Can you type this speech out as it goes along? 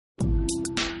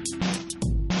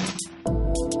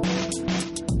My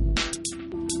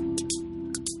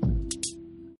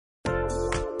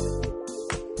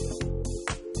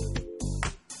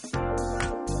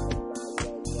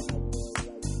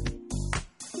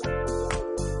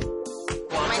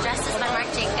dress is by Marc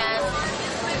Jacobs.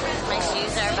 My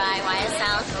shoes are by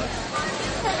YSL.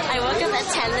 I woke up at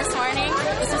 10 this morning.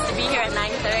 I was supposed to be here at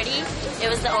 9:30. It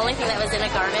was the only thing that was in a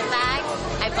garment bag.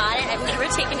 I bought it. I've never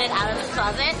taken it out of the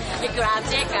closet. I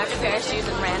grabbed a pair of shoes,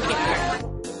 and ran here.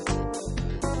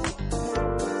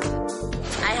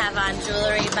 I have on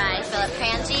jewelry by Philip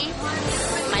Cranji.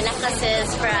 My necklace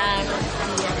is from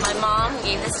my mom, who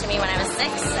gave this to me when I was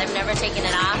 6. I've never taken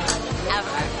it off,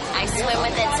 ever. I swim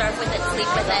with it, surf with it, sleep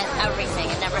with it, everything.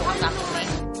 It never comes off of me.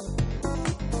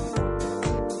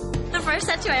 The first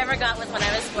tattoo I ever got was when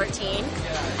I was 14,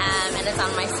 and it's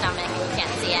on my stomach. You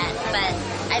can't see it, but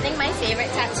I think my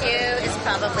favorite tattoo is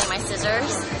probably my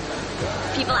scissors.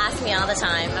 People ask me all the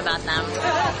time about them,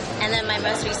 and then my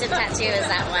most recent tattoo is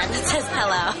that one that says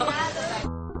hello.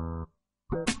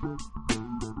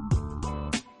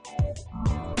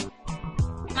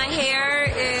 My hair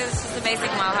is just a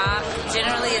basic mohawk.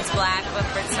 Generally it's black, but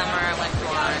for summer I went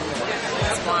blonde.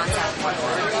 It's blonde satin.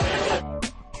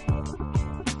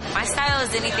 My style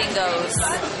is anything goes.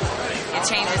 It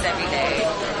changes every day.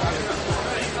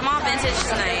 I'm all vintage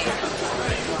tonight.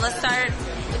 Let's start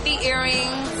with the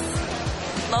earrings.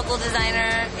 Local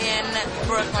designer in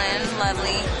Brooklyn,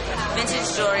 lovely.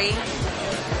 Vintage jewelry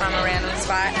from a random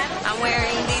spot. I'm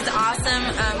wearing these awesome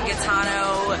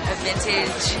Gitano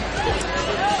vintage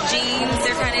jeans.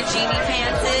 They're kind of jeany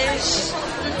pants-ish,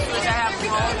 which I have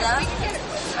rolled up.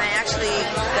 I actually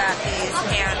got these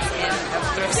pants in a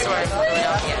thrift store in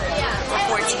Philadelphia for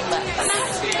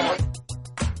 $14.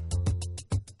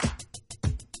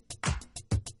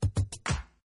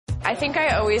 I think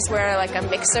I always wear like a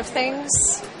mix of things,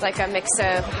 like a mix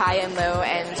of high and low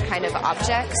end kind of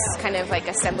objects, kind of like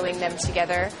assembling them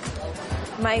together.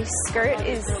 My skirt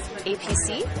is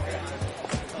APC.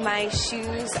 My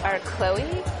shoes are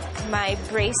Chloe. My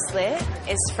bracelet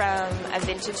is from a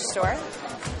vintage store.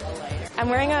 I'm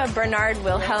wearing a Bernard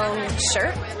Wilhelm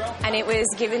shirt, and it was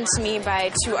given to me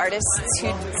by 2 artists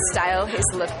who style his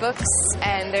lookbooks,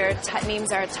 and their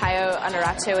names are Tayo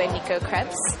Honorato and Nico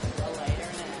Krebs.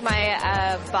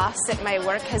 My boss at my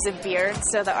work has a beard,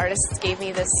 so the artists gave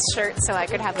me this shirt so I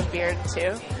could have a beard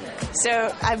too.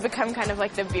 So I've become kind of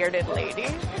like the bearded lady.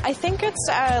 I think it's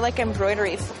like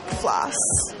embroidery floss.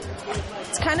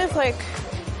 It's kind of like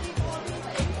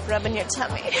rubbing your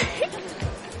tummy.